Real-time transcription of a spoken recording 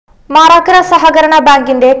Marakkara സഹകരണ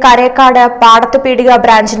ബാങ്കിന്റെ കരേക്കാട് പാടത്തുപീടിക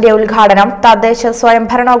ബ്രാഞ്ചിന്റെ ഉദ്ഘാടനം തദ്ദേശ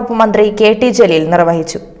സ്വയംഭരണ വകുപ്പ് മന്ത്രി കെ.ടി. ജലീൽ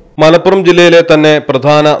നിർവഹിച്ചു. മലപ്പുറം ജില്ലയിലെ തന്നെ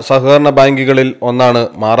പ്രധാന സഹകരണ ബാങ്കുകളിൽ ഒന്നാണ്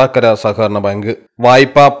മാറാക്കര സഹകരണ ബാങ്ക്.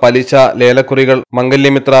 വായ്പ, പലിശ, ലേലക്കുറികൾ,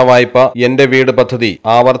 മംഗല്യമിത്ര വായ്പ, എന്റെ വീട് പദ്ധതി,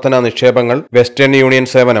 ആവർത്തന നിക്ഷേപങ്ങൾ, വെസ്റ്റേൺ യൂണിയൻ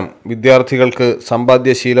സേവനം, വിദ്യാർത്ഥികൾക്ക്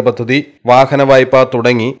സമ്പാദ്യശീല പദ്ധതി, വാഹന വായ്പ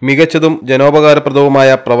തുടങ്ങി മികച്ചതും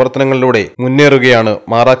ജനോപകാരപ്രദവുമായ പ്രവർത്തനങ്ങളിലൂടെ മുന്നേറുകയാണ്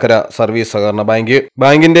മാറാക്കര സർവീസ് സഹകരണ ബാങ്ക്.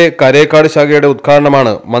 ബാങ്കിന്റെ കരേക്കാട് ശാഖയുടെ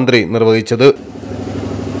ഉദ്ഘാടനമാണ് മന്ത്രി നിർവഹിച്ചത്.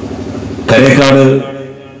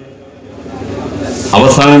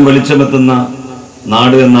 അവസാനം വെളിച്ചമെത്തുന്ന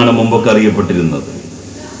നാട് എന്നാണ് മുമ്പൊക്കെ അറിയപ്പെട്ടിരുന്നത്.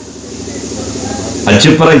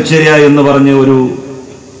 അച്ചിപ്പറ ഇച്ചരിയ എന്ന് പറഞ്ഞ ഒരു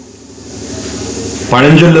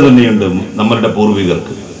പഴഞ്ചൊല്ല് തന്നെയുണ്ട് നമ്മളുടെ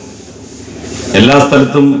പൂർവികർക്ക്. എല്ലാ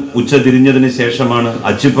സ്ഥലത്തും ഉച്ച തിരിഞ്ഞതിന് ശേഷമാണ്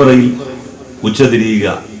അച്ചിപ്പറയിൽ ഉച്ച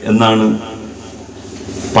തിരിയുക എന്നാണ്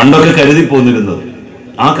പണ്ടൊക്കെ കരുതി പോന്നിരുന്നത്.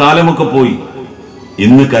 ആ കാലമൊക്കെ പോയി.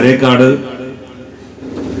 ഇന്ന് കരേക്കാട്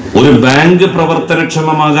ഒരു ബാങ്ക്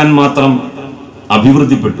പ്രവർത്തനക്ഷമമാകാൻ മാത്രം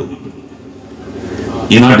അഭിവൃദ്ധിപ്പെട്ടു.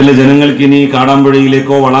 ഈ നാട്ടിലെ ജനങ്ങൾക്ക് ഇനി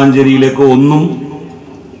കാടാമ്പുഴയിലേക്കോ വളാഞ്ചേരിയിലേക്കോ ഒന്നും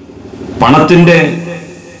പണത്തിന്റെ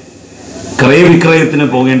ക്രയവിക്രയത്തിന്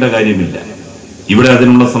പോകേണ്ട കാര്യമില്ല. ഇവിടെ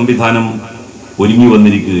അതിനുള്ള സംവിധാനം ഒരുങ്ങി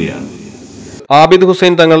വന്നിരിക്കുകയാണ്. ആബിദ്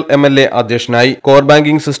ഹുസൈൻ തങ്ങൾ MLA അധ്യക്ഷനായി. കോർ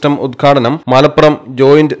ബാങ്കിംഗ് സിസ്റ്റം ഉദ്ഘാടനം മലപ്പുറം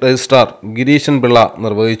ജോയിന്റ് രജിസ്ട്രാർ ഗിരീശൻ പിള്ള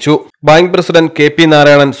നിർവഹിച്ചു. ബാങ്ക് പ്രസിഡന്റ് KP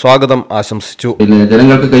നാരായണൻ സ്വാഗതം ആശംസിച്ചു.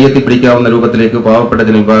 ജനങ്ങൾക്ക് കയ്യെത്തിപ്പിടിക്കാവുന്ന രൂപത്തിലേക്ക് പാവപ്പെട്ട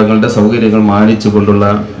ജനവിഭാഗങ്ങളുടെ സൗകര്യങ്ങൾ മാനിച്ചുകൊണ്ടുള്ള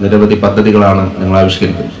നിരവധി പദ്ധതികളാണ് ഞങ്ങൾ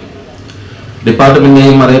ആവിഷ്കരിക്കുന്നത്.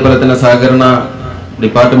 ഡിപ്പാർട്ട്മെന്റിന്റെയും അതേപോലെ തന്നെ സഹകരണ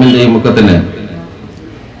ഡിപ്പാർട്ട്മെന്റിന്റെയും ഒക്കെ തന്നെ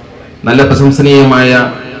നല്ല പ്രശംസനീയമായ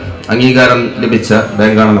അംഗീകാരം ലഭിച്ച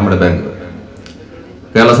ബാങ്കാണ് നമ്മുടെ ബാങ്ക്.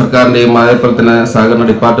 കേരള സർക്കാരിൻ്റെയും അതേപോലെ തന്നെ സഹകരണ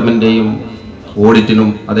ഡിപ്പാർട്ട്മെന്റിന്റെയും ഓഡിറ്റിനും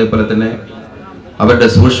അതേപോലെ തന്നെ അവരുടെ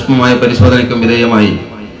സൂക്ഷ്മമായ പരിശോധനയ്ക്കും വിധേയമായി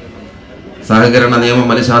സഹകരണ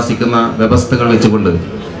നിയമം അനുശാസിക്കുന്ന വ്യവസ്ഥകൾ വെച്ചുകൊണ്ട്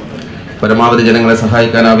പരമാവധി ജനങ്ങളെ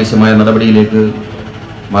സഹായിക്കാൻ ആവശ്യമായ നടപടിയിലേക്ക്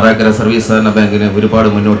മറാക്കര സർവീസ് സഹകരണ ബാങ്കിന് ഒരുപാട്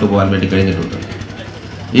മുന്നോട്ട് പോകാൻ വേണ്ടി കഴിഞ്ഞിട്ടുണ്ട്.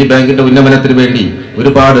 ഈ ബാങ്കിന്റെ ഉന്നമനത്തിന് വേണ്ടി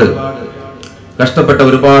ഒരുപാട് കഷ്ടപ്പെട്ട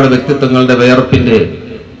ഒരുപാട് വ്യക്തിത്വങ്ങളുടെ വിയർപ്പിന്റെ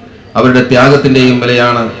അവരുടെ ത്യാഗത്തിന്റെയും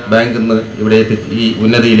വിലയാണ് ബാങ്ക് ഇന്ന് ഇവിടെ ഈ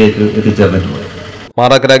ഉന്നതിയിലേക്ക് എത്തിച്ചേർന്നിട്ടുള്ളത്.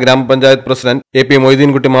 മാറാക്കര ഗ്രാമപഞ്ചായത്ത് പ്രസിഡന്റ് AP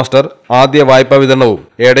മൊയ്തീൻകുട്ടി മാസ്റ്റർ ആദ്യ വായ്പാ വിതരണവും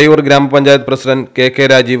എടയൂർ ഗ്രാമപഞ്ചായത്ത് പ്രസിഡന്റ് KK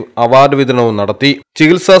രാജീവ് അവാർഡ് വിതരണവും നടത്തി.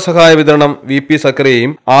 ചികിത്സാ സഹായ വിതരണം VP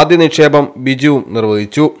സക്കറിയയും ആദ്യ നിക്ഷേപം ബിജുവും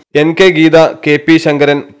നിർവഹിച്ചു. NK Geetha, KP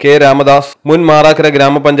Sankaran, K Ramadas, മുൻ മാറാക്കര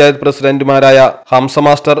ഗ്രാമപഞ്ചായത്ത് പ്രസിഡന്റുമാരായ ഹംസ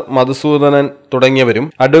മാസ്റ്റർ, മധുസൂദനൻ തുടങ്ങിയവരും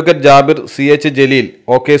advocate Jabir, CH Jaleel,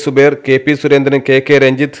 OK Zubair, KP Surendran, KK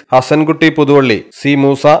Ranjith, Hasankutty Puthuvalli, C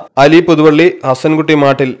Musa, Ali Puthuvalli, Hasankutty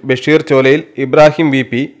Mattil, Basheer ചോലയിൽ, Ibrahim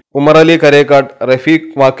VP, Umar Ali Karekkad, Rafeeq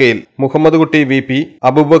Vakkayil, Muhammad കുട്ടി VP,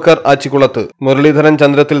 അബൂബക്കർ ആച്ചിക്കുളത്ത്, മുരളീധരൻ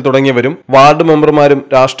ചന്ദ്രത്തിൽ തുടങ്ങിയവരും വാർഡ് മെമ്പർമാരും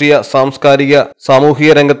രാഷ്ട്രീയ, സാംസ്കാരിക,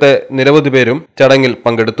 സാമൂഹിക രംഗത്തെ നിരവധി പേരും ചടങ്ങിൽ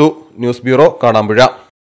പങ്കെടുത്തു. News bureau, Kadampuzha.